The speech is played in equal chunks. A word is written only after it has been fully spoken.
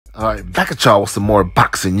Alright, back at y'all with some more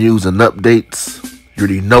boxing news and updates. You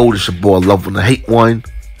already know this your boy Loving the Hate One.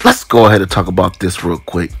 Let's go ahead and talk about this real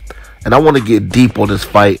quick. And I want to get deep on this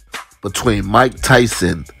fight between Mike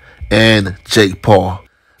Tyson and Jake Paul.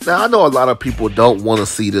 Now, I know a lot of people don't want to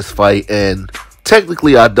see this fight, and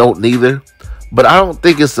technically I don't neither. But I don't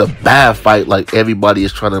think it's a bad fight like everybody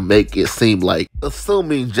is trying to make it seem like.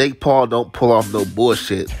 Assuming Jake Paul don't pull off no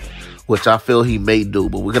bullshit, which I feel he may do,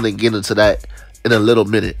 but we're going to get into that in a little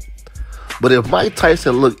minute. But if Mike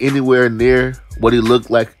Tyson looked anywhere near what he looked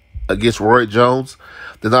like against Roy Jones,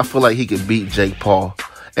 then I feel like he can beat Jake Paul.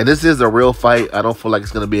 And this is a real fight. I don't feel like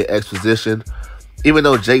it's going to be an exposition. Even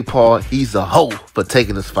though Jake Paul, he's a hoe for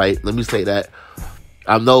taking this fight. Let me say that.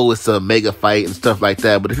 I know it's a mega fight and stuff like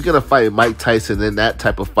that, but if you're going to fight Mike Tyson in that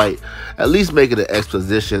type of fight, at least make it an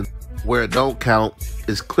exposition where it don't count.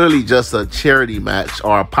 It's clearly just a charity match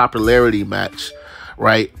or a popularity match,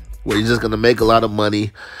 right? Where you're just going to make a lot of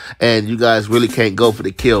money and you guys really can't go for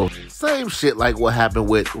the kill. Same shit like what happened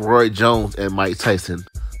with Roy Jones and Mike Tyson.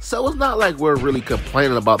 So it's not like we're really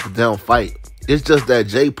complaining about the damn fight. It's just that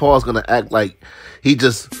Jake Paul's going to act like he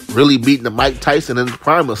just really beating the Mike Tyson in his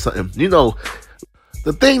prime or something. You know,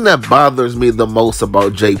 the thing that bothers me the most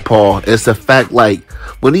about Jake Paul is the fact, like,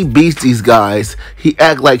 when he beats these guys, he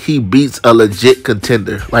act like he beats a legit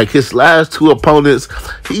contender. Like, his last two opponents,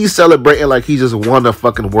 he's celebrating like he just won a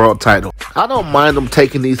fucking world title. I don't mind him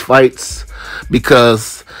taking these fights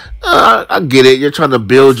because I get it. You're trying to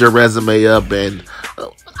build your resume up, and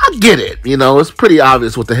I get it. You know, it's pretty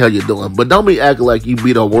obvious what the hell you're doing. But don't be acting like you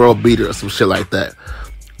beat a world beater or some shit like that.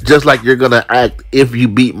 Just like you're going to act if you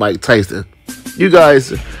beat Mike Tyson. You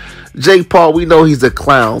guys, Jake Paul, we know he's a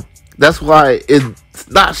clown. That's why it's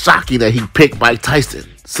not shocking that he picked Mike Tyson.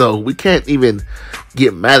 So we can't even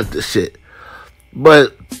get mad at this shit.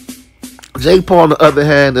 But Jake Paul, on the other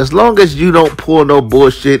hand, as long as you don't pull no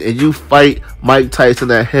bullshit and you fight Mike Tyson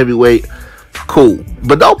at heavyweight, cool.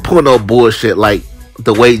 But don't pull no bullshit like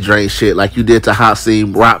the weight drain shit like you did to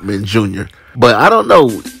Hasim Rotman Jr. But I don't know.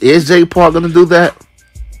 Is Jake Paul going to do that?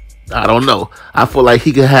 I don't know. I feel like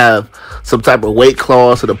he could have some type of weight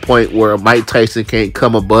clause to the point where Mike Tyson can't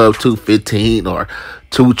come above 215 or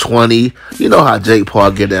 220. You know how Jake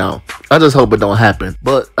Paul get down. I just hope it don't happen.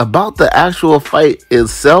 But about the actual fight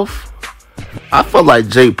itself, I feel like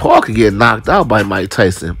Jake Paul could get knocked out by Mike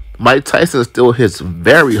Tyson. Mike Tyson still hits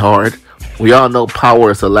very hard. We all know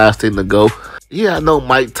power is the last thing to go. Yeah, I know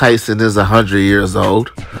Mike Tyson is 100 years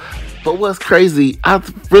old. But what's crazy, I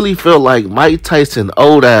really feel like Mike Tyson,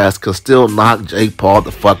 old ass, could still knock Jake Paul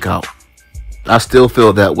the fuck out. I still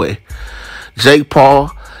feel that way. Jake Paul,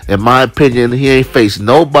 in my opinion, he ain't faced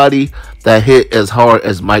nobody that hit as hard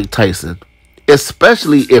as Mike Tyson.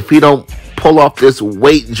 Especially if he don't pull off this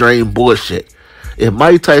weight drain bullshit. If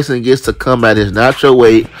Mike Tyson gets to come at his natural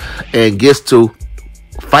weight and gets to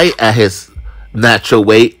fight at his natural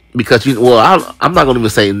weight, because, I'm not going to even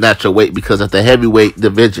say natural weight, because at the heavyweight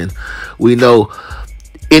division, we know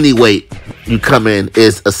any weight you come in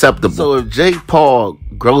is acceptable. So if Jake Paul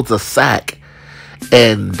grows a sack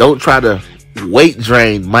and don't try to weight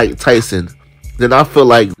drain Mike Tyson, then I feel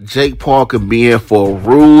like Jake Paul could be in for a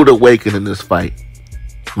rude awakening in this fight.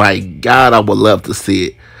 My God, I would love to see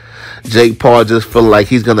it. Jake Paul just feel like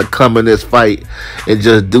he's going to come in this fight and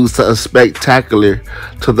just do something spectacular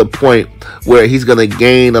to the point where he's going to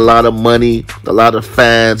gain a lot of money, a lot of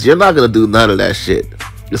fans. You're not going to do none of that shit,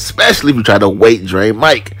 especially if you try to weight drain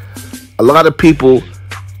Mike. A lot of people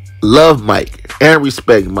love Mike and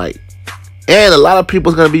respect Mike. And a lot of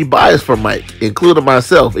people is going to be biased for Mike, including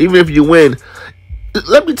myself. Even if you win,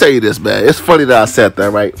 let me tell you this, man. It's funny that I said that,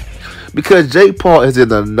 right? Because Jake Paul is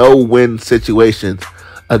in a no-win situation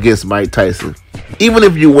against Mike Tyson. Even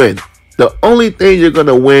if you win, the only thing you're going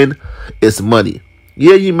to win is money.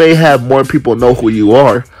 Yeah, you may have more people know who you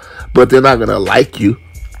are, but they're not going to like you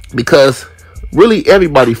because really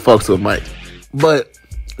everybody fucks with Mike. But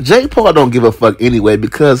Jake Paul don't give a fuck anyway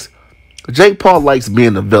because Jake Paul likes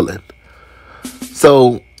being a villain.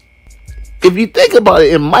 So if you think about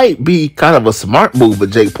it, it might be kind of a smart move for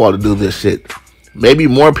Jake Paul to do this shit. Maybe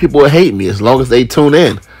more people will hate me as long as they tune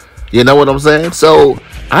in. You know what I'm saying? So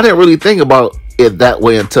I didn't really think about it that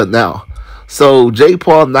way until now. So Jake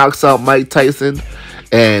Paul knocks out Mike Tyson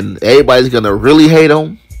and everybody's going to really hate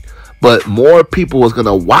him. But more people is going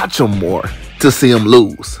to watch him more to see him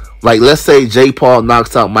lose. Like, let's say Jake Paul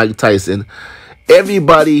knocks out Mike Tyson.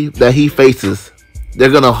 Everybody that he faces, they're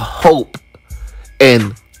going to hope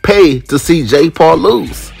and pay to see Jake Paul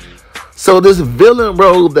lose. So this villain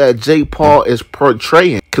role that Jake Paul is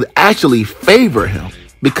portraying could actually favor him.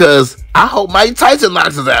 Because I hope Mike Tyson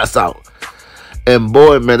knocks his ass out. And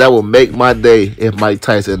boy, man, that will make my day if Mike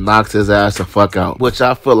Tyson knocks his ass the fuck out, which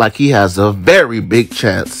I feel like he has a very big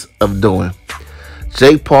chance of doing.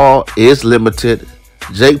 Jake Paul is limited.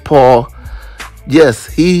 Jake Paul,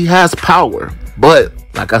 yes, he has power. But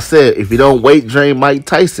like I said, if you don't weight drain Mike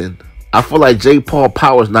Tyson, I feel like Jake Paul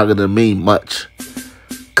power is not going to mean much.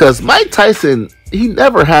 Because Mike Tyson, he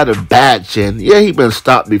never had a bad chin. Yeah, he been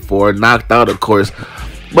stopped before, knocked out, of course.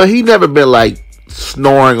 But he never been like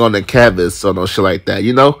snoring on the canvas or no shit like that,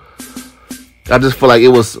 you know? I just feel like it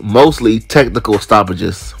was mostly technical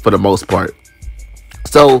stoppages for the most part.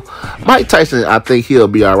 So, Mike Tyson, I think he'll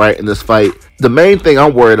be alright in this fight. The main thing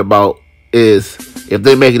I'm worried about is if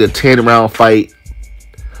they make it a 10-round fight.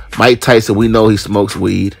 Mike Tyson, we know he smokes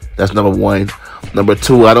weed. That's number one. Number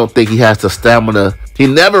two, I don't think he has the stamina. He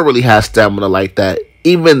never really has stamina like that.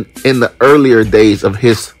 Even in the earlier days of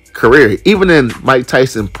his career. Even in Mike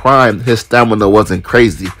Tyson prime, his stamina wasn't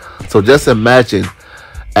crazy. So just imagine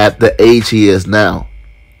at the age he is now.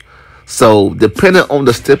 So depending on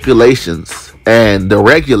the stipulations and the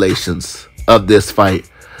regulations of this fight,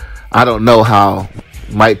 I don't know how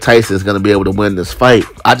Mike Tyson is going to be able to win this fight.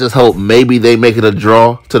 I just hope maybe they make it a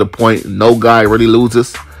draw to the point no guy really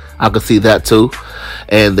loses. I could see that too.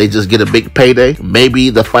 And they just get a big payday.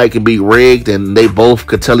 Maybe the fight can be rigged and they both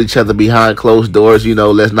could tell each other behind closed doors, you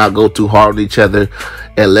know, let's not go too hard on each other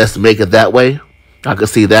and let's make it that way. I could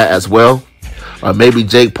see that as well. Or maybe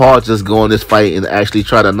Jake Paul just go in this fight and actually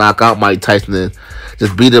try to knock out Mike Tyson and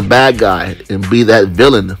just be the bad guy and be that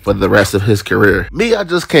villain for the rest of his career. Me, I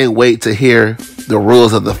just can't wait to hear the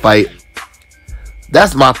rules of the fight.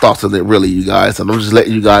 That's my thoughts on it, really, you guys. And I'm just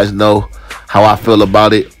letting you guys know how I feel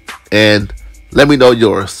about it. And let me know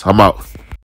yours. I'm out.